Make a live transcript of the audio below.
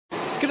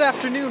Good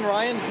afternoon,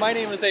 Ryan. My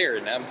name is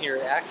Aaron. I'm here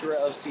at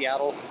Acura of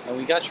Seattle, and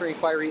we got your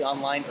inquiry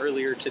online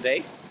earlier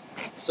today.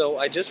 So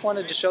I just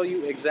wanted to show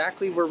you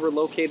exactly where we're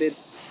located,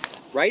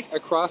 right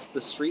across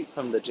the street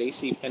from the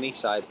JCPenney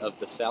side of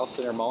the South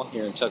Center Mall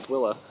here in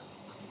Tukwila.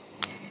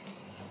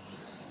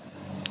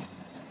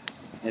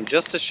 And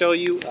just to show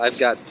you, I've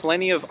got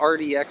plenty of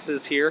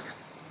RDXs here,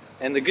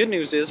 and the good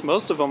news is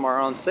most of them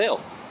are on sale.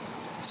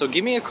 So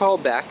give me a call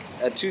back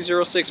at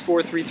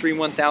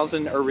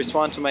 206-433-1000 or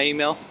respond to my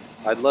email.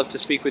 I'd love to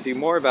speak with you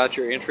more about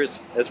your interests,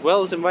 as well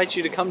as invite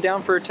you to come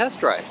down for a test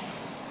drive.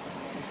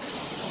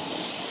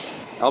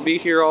 I'll be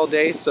here all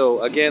day,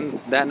 so again,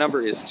 that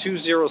number is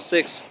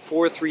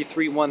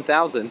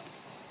 206-433-1000.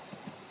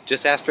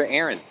 Just ask for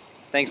Aaron.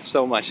 Thanks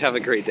so much. Have a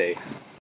great day.